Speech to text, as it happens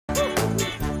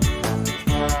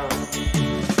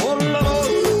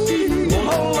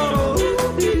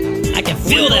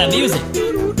Feel that music.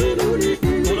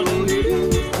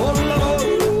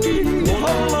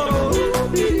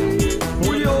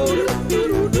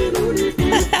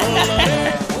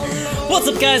 What's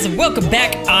up, guys, and welcome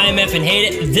back. I'm Effin'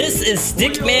 Hate It. This is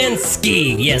Stickman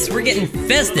Ski. Yes, we're getting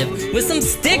festive with some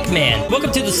Stickman.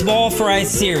 Welcome to the Small Fry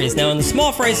series. Now, in the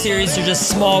Small Fry series, they're just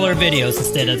smaller videos.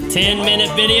 Instead of 10-minute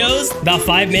videos, about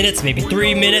 5 minutes, maybe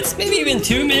 3 minutes, maybe even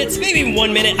 2 minutes, maybe even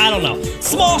 1 minute, I don't know.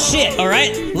 Small shit, all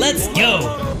right? Let's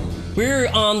go. We're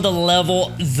on the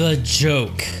level The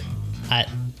Joke.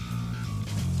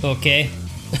 Okay.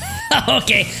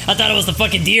 Okay, I thought it was the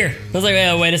fucking deer. I was like,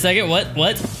 wait a second, what?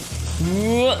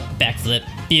 Backflip,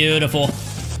 beautiful.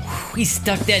 He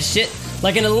stuck that shit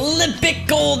like an Olympic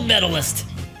gold medalist.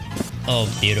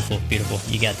 Oh, beautiful, beautiful,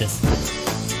 you got this.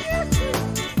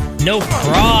 No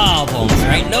problems,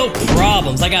 right? No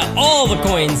problems, I got all the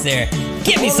coins there.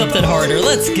 Give me something harder,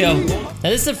 let's go. Now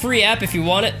this is a free app if you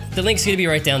want it. The link's gonna be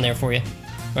right down there for you.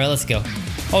 All right, let's go.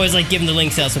 Always like giving the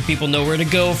links out so people know where to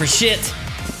go for shit.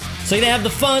 So you can have the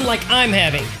fun like I'm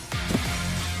having.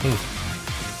 Ooh,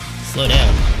 slow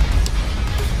down.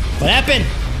 What happened?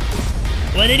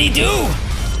 What did he do?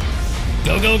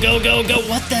 Go, go, go, go, go.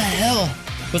 What the hell?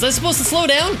 Was I supposed to slow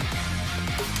down?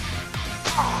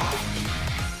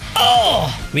 Oh,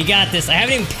 we got this. I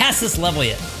haven't even passed this level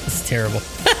yet. This is terrible.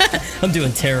 I'm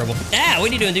doing terrible. Ah,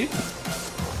 what are you doing, dude?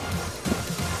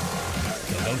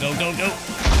 Go, go, go, go, go.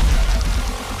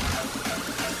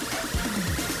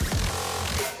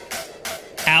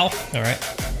 Ow. All right.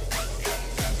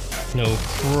 No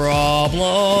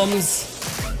problems.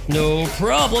 No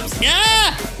problems.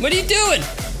 Ah! What are you doing?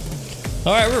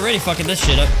 All right, we're already fucking this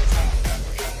shit up.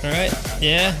 All right.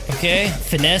 Yeah. Okay.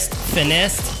 Finessed.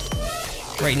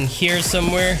 Right in here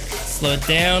somewhere. Slow it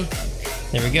down.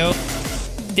 There we go.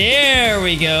 There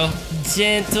we go.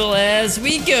 Gentle as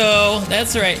we go.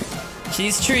 That's right.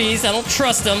 These trees, I don't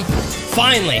trust them.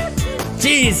 Finally.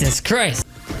 Jesus Christ.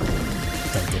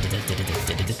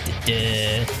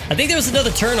 I think there was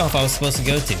another turnoff I was supposed to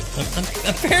go to.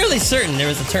 I'm fairly certain there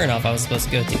was a turnoff I was supposed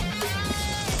to go to.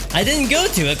 I didn't go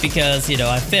to it because, you know,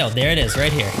 I failed. There it is,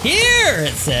 right here. Here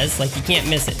it says, like you can't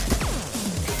miss it.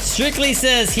 Strictly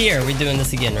says here. We're doing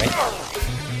this again, right?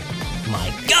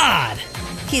 My God!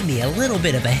 Give me a little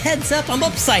bit of a heads up. I'm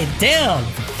upside down.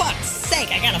 For fuck's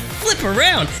sake, I gotta flip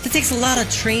around. It takes a lot of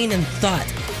train and thought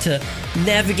to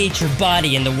navigate your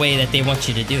body in the way that they want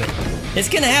you to do it. It's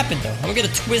gonna happen though. I'm gonna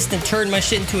twist and turn my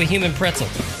shit into a human pretzel.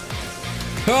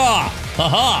 Ha! Ha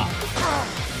ha!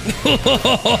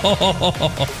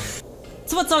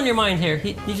 So what's on your mind here?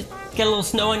 You just got a little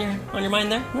snow on your mind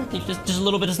there? Just a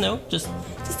little bit of snow? Just a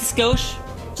skosh?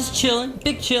 Just chilling?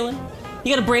 Big chilling?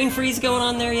 You got a brain freeze going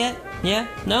on there yet? Yeah?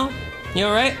 No? You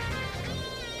alright?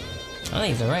 I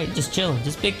think he's alright. Just chilling.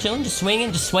 Just big chilling. Just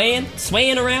swinging. Just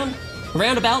swaying around.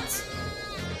 Roundabouts.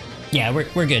 Yeah,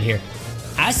 we're good here.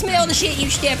 I smell the shit you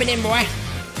stepping in, boy.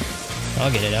 I'll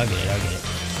get it.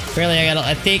 Apparently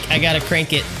I think I gotta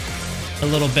crank it a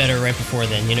little better right before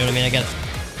then, you know what I mean? I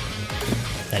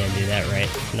didn't do that right.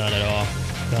 Not at all.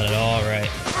 Not at all right.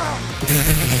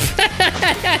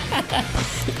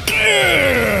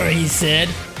 Grrr, he said.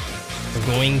 We're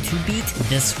going to beat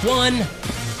this one.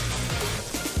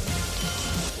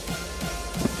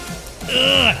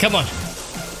 Ugh, come on.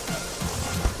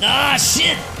 Ah,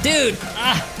 shit, dude.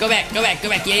 Ah, go back.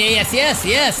 Yeah,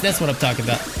 yes. That's what I'm talking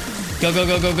about. Go.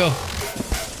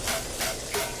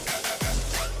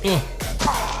 Ooh.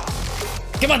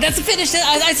 Come on, that's the finish.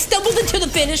 I stumbled into the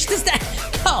finish.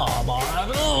 Come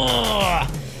on. Ugh.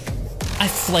 I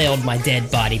flailed my dead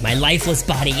body, my lifeless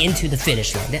body into the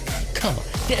finish line. Come on.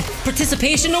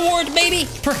 Participation award, maybe?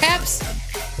 Perhaps?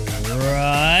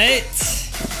 Right.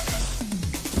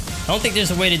 I don't think there's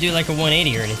a way to do like a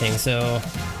 180 or anything, so...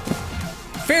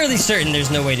 Fairly certain there's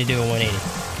no way to do a 180.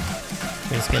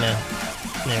 We're just gonna...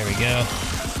 There we go.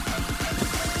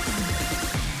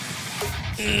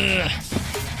 Ugh.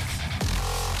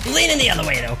 Leaning the other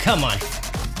way though, come on.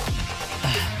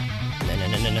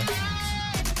 No.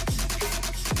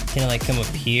 Can I like come up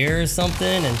here or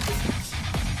something and...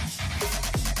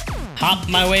 Hop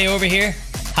my way over here?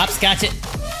 Hopscotch it?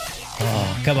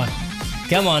 Oh, come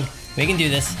on. We can do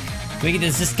this.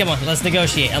 Just come on, let's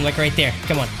negotiate. I'm like right there,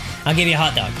 come on. I'll give you a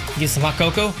hot dog. Give you some hot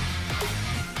cocoa.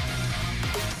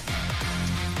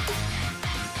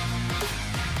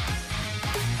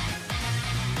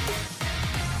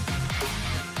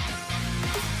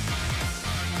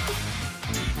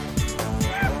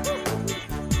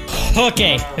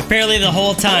 Okay, apparently the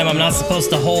whole time I'm not supposed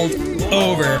to hold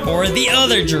over or the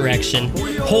other direction.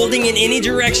 Holding in any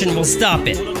direction will stop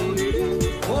it.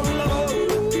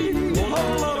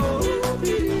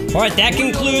 Alright, that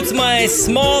concludes my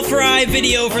small fry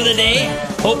video for the day.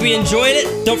 Hope you enjoyed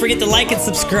it. Don't forget to like and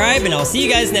subscribe, and I'll see you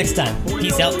guys next time.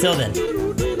 Peace out till then.